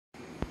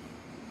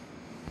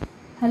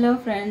Hello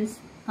friends,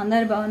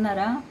 అందరు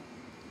బాగున్నారా?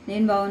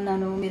 నేను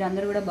బాగున్నాను. మీరు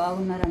అందరూ కూడా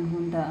బాగున్నారు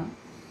అనుకుంటా.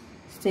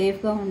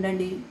 సేఫ్గా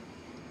ఉండండి,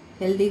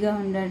 హెల్తీగా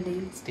ఉండండి.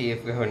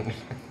 సేఫ్గా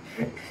ఉండండి.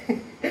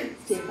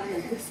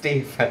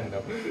 Safe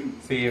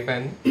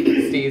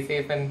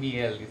and be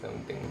healthy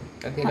something.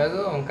 ఈరోజు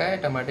వంకాయ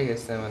టమాటా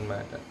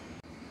చేస్తామన్నమాట.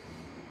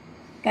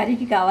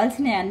 కర్రీకి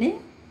కావాల్సినవి అన్నీ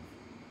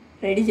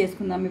రెడీ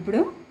చేసుకుందాం.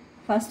 ఇప్పుడు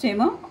ఫస్ట్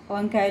ఏమో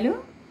వంకాయలు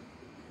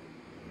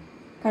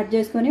కట్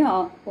చేసుకొని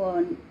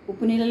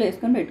ఉప్పు నీళ్ళలో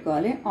వేసుకొని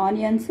పెట్టుకోవాలి.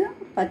 ఆనియన్స్,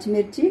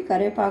 పచ్చిమిర్చి,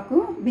 కరివేపాకు,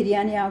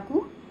 బిర్యానీ ఆకు,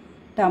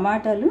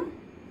 టమాటాలు,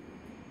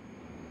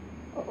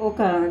 ఒక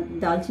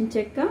దాల్చిన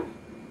చెక్క,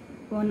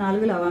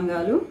 4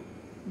 లవంగాలు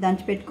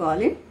దంచి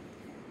పెట్టుకోవాలి.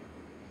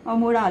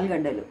 3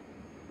 ఆలుగడ్డలు.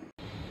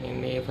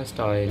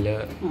 ఫస్ట్ ఆయిల్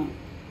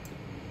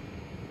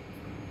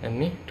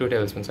అన్నీ 2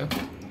 table spoons.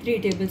 3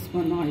 table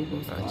spoon oil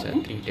పోసుకోవాలి.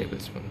 3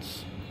 టేబుల్ స్పూన్స్.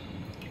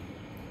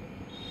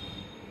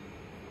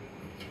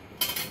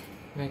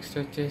 నెక్స్ట్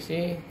వచ్చేసి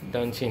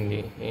దంచింది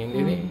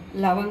ఏంటిది,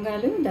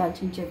 లవంగాలు,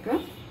 దాల్చిన చెక్క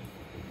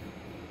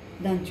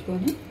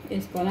దంచుకొని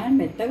వేసుకోవాలి. అండ్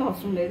మెత్తగా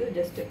అవసరం లేదు,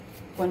 జస్ట్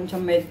కొంచెం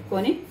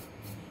మెత్తుకొని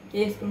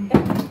వేసుకుంటే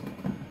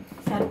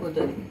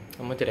సరిపోతుంది.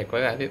 అమ్మచ్చారు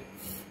ఎక్కువ కాదు,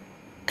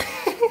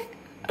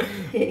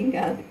 ఏం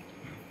కాదు.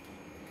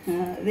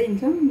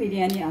 దీంట్లో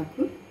బిర్యానీ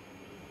ఆకు,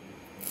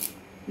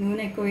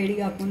 నూనె ఎక్కువ వేడి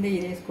కాకుండా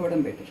ఇది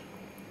వేసుకోవడం బెటర్.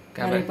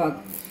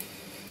 కరివేపాకు,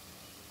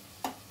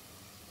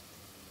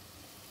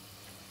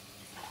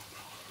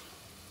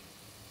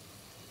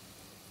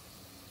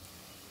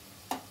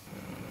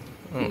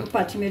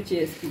 పచ్చిమిర్చి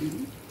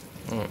వేసుకున్నాను.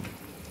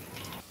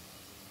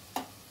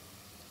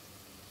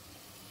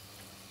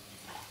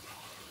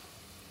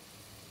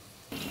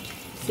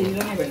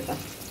 సిమ్లోనే పెడతా.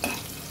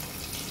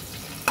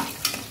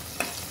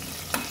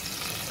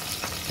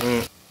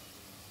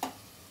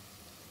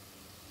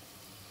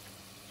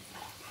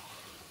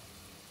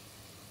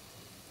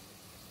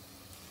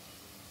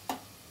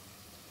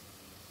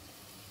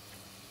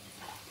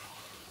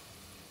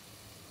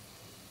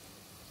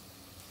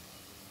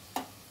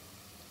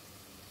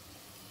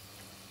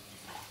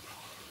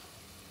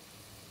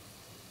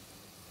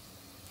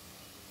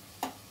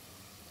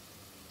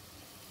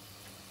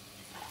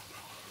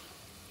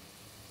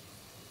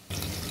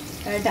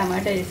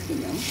 టమాటా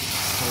వేసుకుందాం.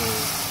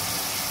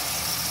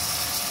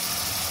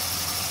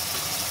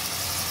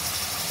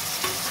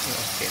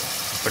 ఓకే,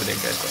 ఇప్పుడు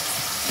దగ్గర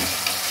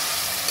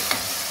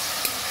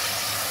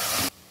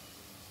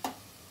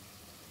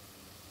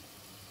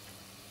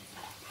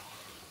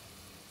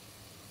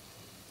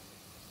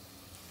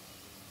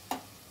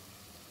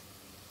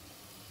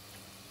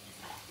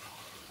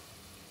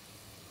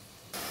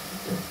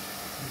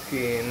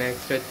ఓకే.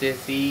 నెక్స్ట్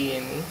వచ్చేసి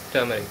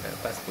టర్మరిక్,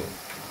 పసుపు.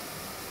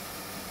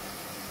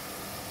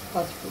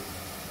 పసుపు,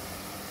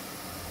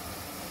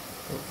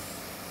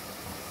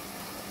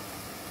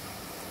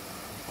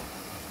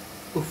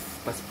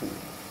 పసుపు,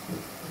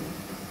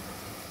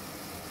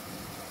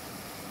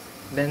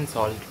 దెన్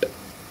సాల్ట్.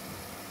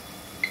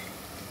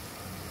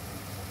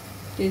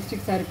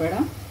 టేస్ట్కి సరిపడా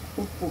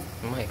ఉప్పు.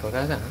 అమ్మా ఎక్కువ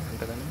కాదా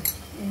అంతగానో?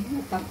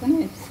 తక్కువనే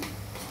వేస్తుంది.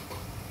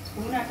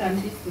 స్పూన్ అట్లా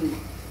అనిపిస్తుంది.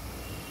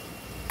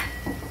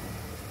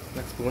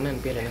 నాకు స్పూన్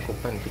అనిపించలే, నాకు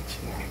ఉప్పు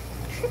అనిపించింది.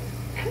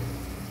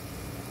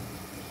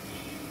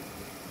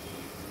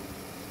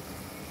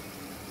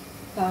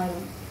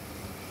 కారం,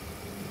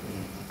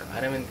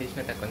 కారం ఎంత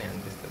వేసినా తక్కువనే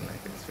అనిపిస్తుంది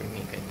నాకు,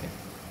 మీకైతే.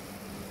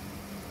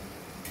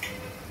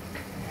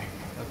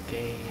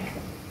 ఓకే,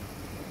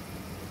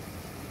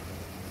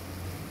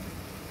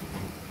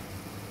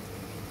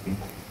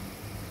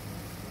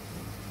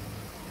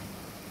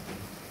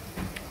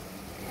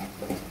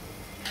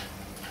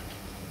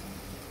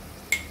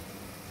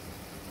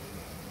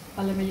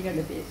 అల్లం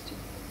వెల్లిగడ్డ పేస్ట్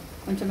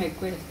కొంచెం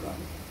ఎక్కువ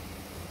వేసుకోవాలి.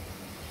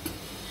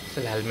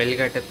 అసలు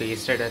అల్మెల్లిగడ్డ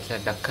పేస్ట్ అట్లా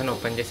డక్కన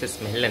ఓపెన్ చేసే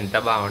స్మెల్ ఎంత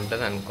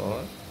బాగుంటుంది అనుకో,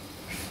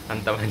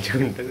 అంత మంచిగా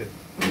ఉంటుంది.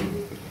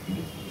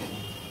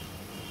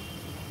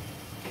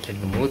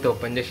 ఇట్లా మూత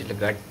ఓపెన్ చేసి ఇట్లా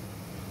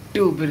గట్టి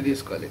ఊపిరి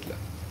తీసుకోవాలి. ఇట్లా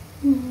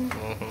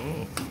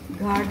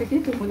ఘాటుకి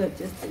తుమ్ములు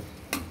వచ్చేస్తాయి.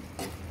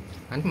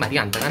 అంటే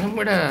మరి అంతగానం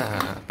కూడా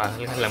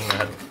పగలగలం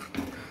కాదు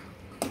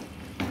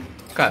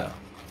కాదు,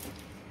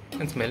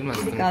 స్మెల్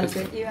మస్తు.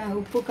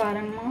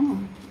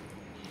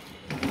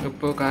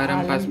 ఉప్పు, కారం,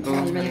 పసుపు,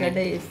 వెల్లిగడ్డ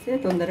వేస్తే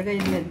తొందరగా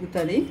ఇది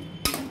మెదుగుతుంది,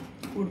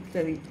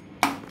 ఉడుకుతుంది.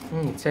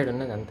 ఇటు సైడ్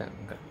ఉన్నది అంతా.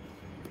 ఇంకా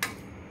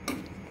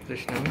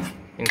కృష్ణ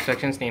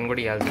ఇన్స్ట్రక్షన్స్ నేను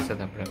కూడా ఇవ్వాల్సి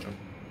వస్తుంది అప్పుడప్పుడు.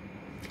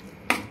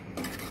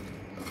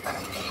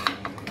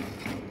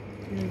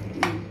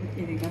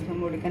 ఇది కొంచెం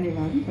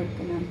ఉడకనివ్వాలి.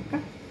 ఉడుకున్నాక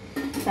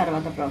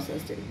తర్వాత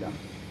ప్రాసెస్ చేద్దాం.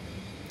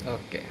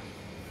 ఓకే,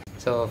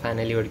 సో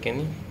ఫైనల్లీ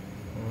ఉడికింది.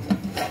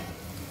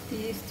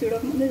 తీసి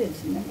చూడకముందే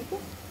తెలిసిందా మీకు?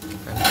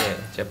 అంటే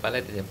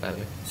చెప్పాలైతే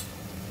చెప్పాలి.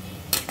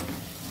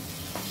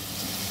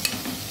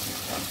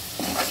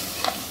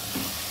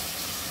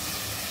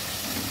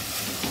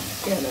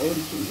 అలా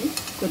ఉడికింది.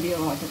 కొద్దిగా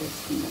వాటర్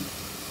వేసుకుందాం.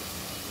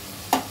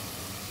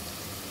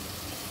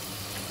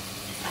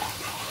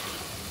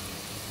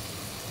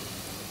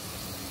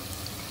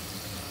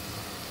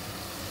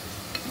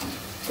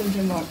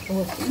 కొంచెం వాటర్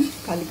పోసుకొని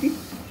కలిపి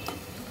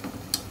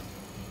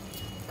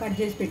కట్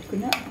చేసి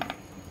పెట్టుకున్న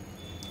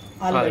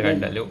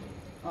ఆలుగడ్డలు,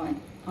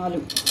 ఆలు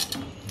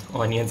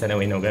ఆనియన్స్ అనే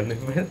పోయినావు కదా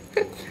నువ్వు.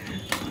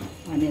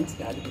 ఆనియన్స్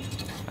కాదు,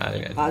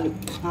 ఆలుగడ్డ,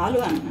 ఆలు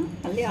అన్న,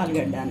 మళ్ళీ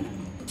ఆలుగడ్డ అన్న.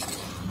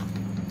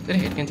 సరే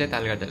హెట్కించి అయితే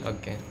ఆలుగడ్డలు.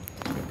 ఓకే,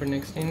 ఇప్పుడు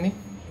నెక్స్ట్ ఏంది?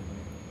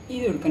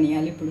 ఇది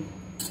ఉడకనియాలి. ఇప్పుడు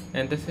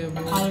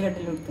ఎంతసేపు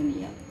ఆలుగడ్డలు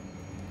ఉడకనియాలి.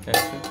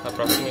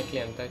 అప్రాక్సిమేట్లీ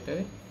ఎంత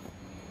అవుతుంది?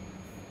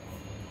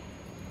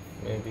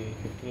 మేబీ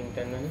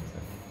 15-10 minutes,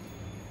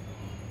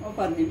 ఒక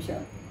 10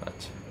 నిమిషాలు.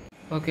 అచ్చా,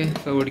 ఓకే.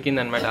 సో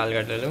ఉడికింది అనమాట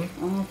ఆలుగడ్డలు.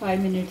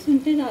 5 minutes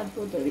ఉంటే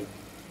సరిపోతుంది.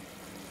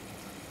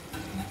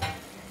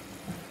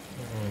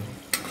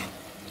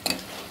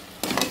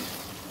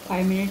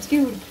 5 minutesకి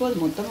ఉడికిపోదు,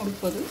 మొత్తం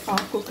ఉడికిపోదు,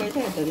 హాఫ్ కుక్ అయితే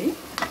అవుతుంది.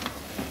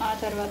 ఆ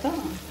తర్వాత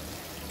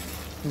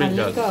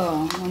మళ్ళీ ఇంకా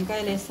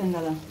వంకాయలు వేస్తాం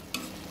కదా,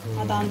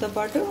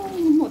 దాంతోపాటు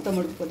మొత్తం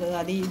ఉడికిపోతుంది.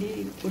 అది ఇది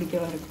ఉడికే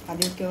వరకు,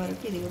 అది ఉడికే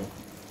వరకు ఇది కూడా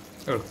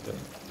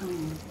ఉడుకుతుంది.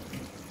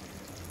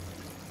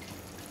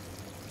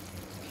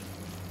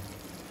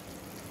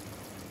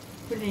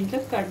 ఇప్పుడు దీంట్లో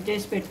కట్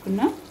చేసి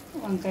పెట్టుకున్న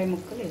వంకాయ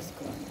ముక్కలు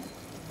వేసుకోవాలి.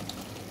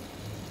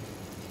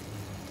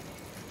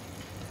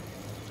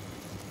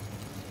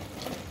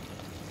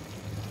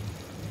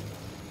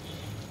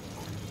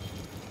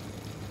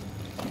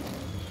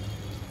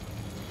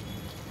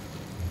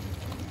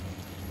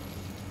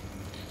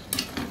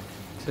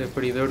 సో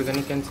ఇప్పుడు ఇది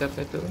ఉడకడానికి ఎంతసేపు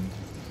అవుతుంది?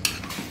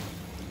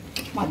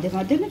 మధ్య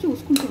మధ్యలో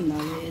చూసుకుంటూ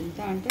ఉండాలి. ఎంత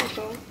అంటే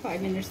ఒక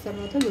 5 minutes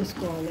తర్వాత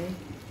చూసుకోవాలి.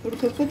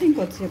 ఉడకకపోతే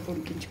ఇంకొద్దిసేపు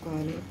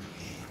ఉడికించుకోవాలి.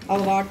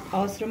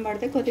 అవసరం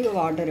పడితే కొద్దిగా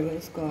వాటర్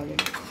వేసుకోవాలి.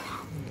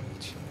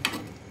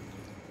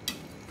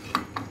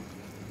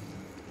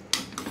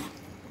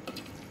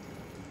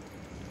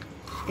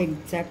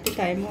 ఎగ్జాక్ట్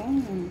టైము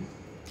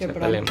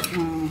చెప్పడం.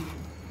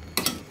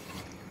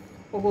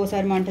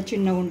 ఒక్కోసారి మంట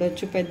చిన్నగా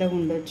ఉండొచ్చు, పెద్దగా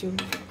ఉండొచ్చు.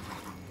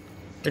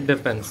 It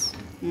depends.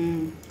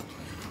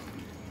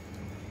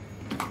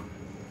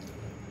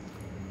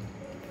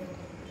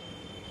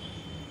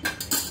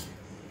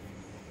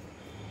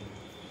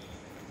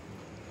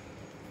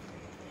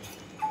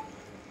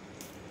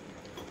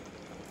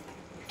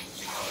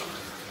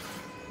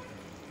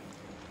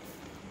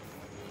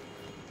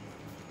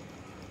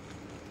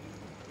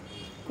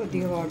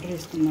 కొద్దిగా వాటర్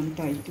వేసుకుందాం.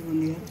 టైట్గా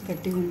ఉంది కదా,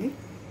 గట్టిగా ఉంది.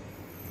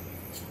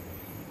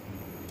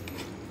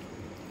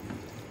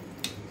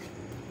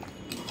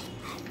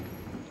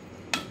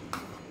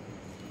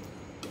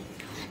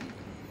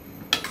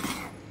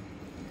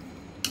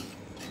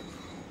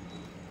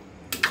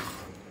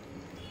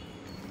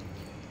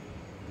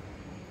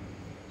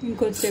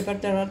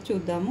 ఇంకొద్దిసేపటి తర్వాత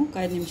చూద్దాము. ఒక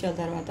 5 నిమిషాల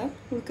తర్వాత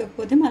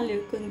ఉడకకపోతే మళ్ళీ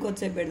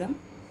ఇంకొద్దిసేపు పెడదాం.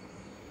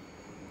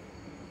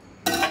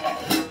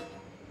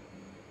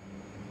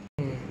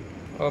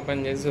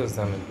 ఓపెన్ చేసి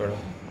చూస్తాం ఇప్పుడు.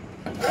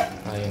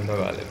 అయిందో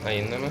కాలేదు?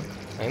 అయిందమ్మా,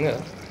 అయింది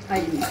కదా?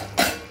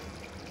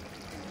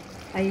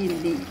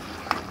 అయింది.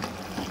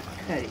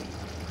 సరే,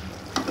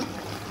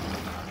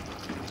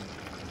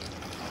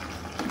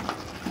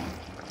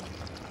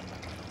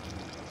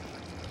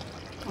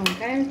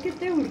 వంకాయ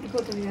ఉడికితే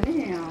ఉడికిపోతుంది, కానీ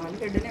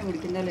ఆలుగడ్డనే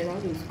ఉడికిందా లేదా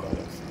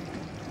చూసుకోవాలి.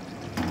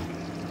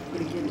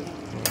 ఉడికింది.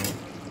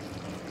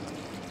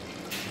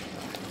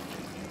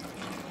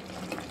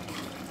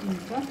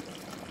 ఇంకా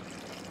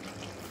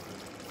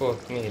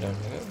కొత్తిమీర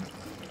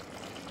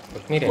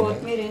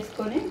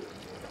వేసుకొని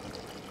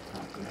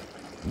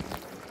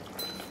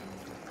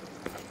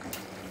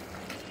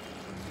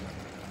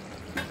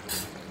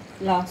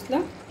లాస్ట్లో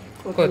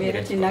కొత్తిమీర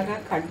చిన్నగా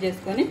కట్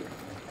చేసుకొని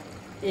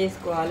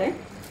వేసుకోవాలి.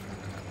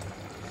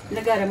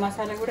 ఇలా గరం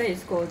మసాలా కూడా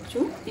వేసుకోవచ్చు,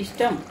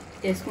 ఇష్టం.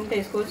 వేసుకుంటే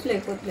వేసుకోవచ్చు,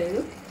 లేకపోతే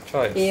లేదు.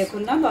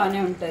 వేయకుండా బాగానే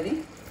ఉంటుంది.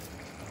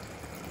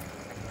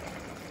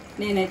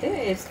 నేనైతే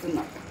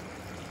వేస్తున్నా.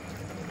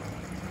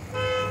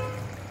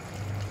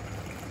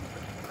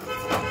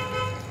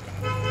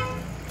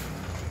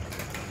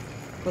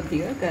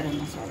 కొద్దిగా గరం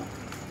మసాలా.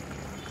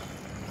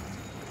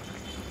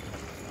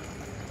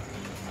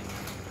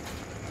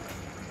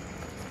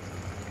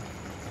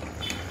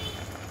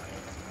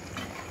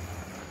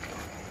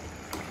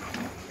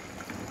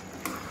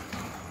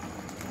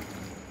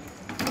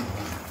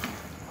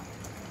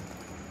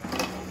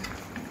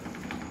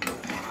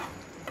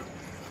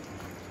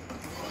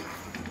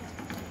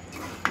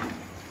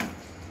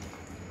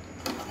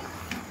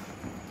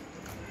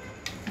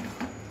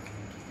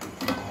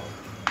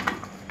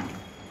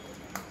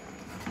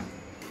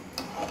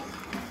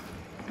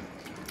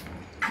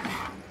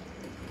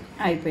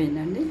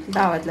 అయిపోయిందండి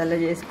దావత్లలో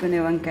చేసుకునే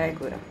వంకాయ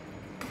కూర.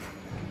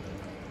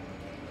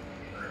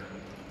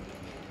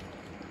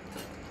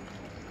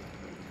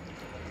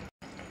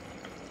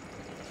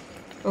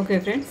 ఓకే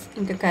ఫ్రెండ్స్,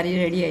 ఇంకా కర్రీ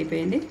రెడీ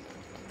అయిపోయింది.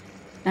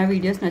 నా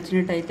వీడియోస్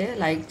నచ్చినట్టయితే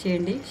లైక్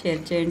చేయండి,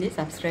 షేర్ చేయండి,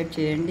 సబ్స్క్రైబ్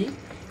చేయండి.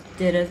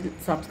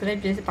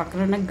 సబ్స్క్రైబ్ చేసి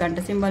పక్కన ఉన్న గంట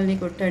సింబల్ని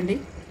కొట్టండి.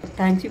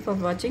 Thanks you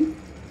for watching.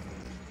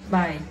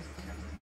 Bye.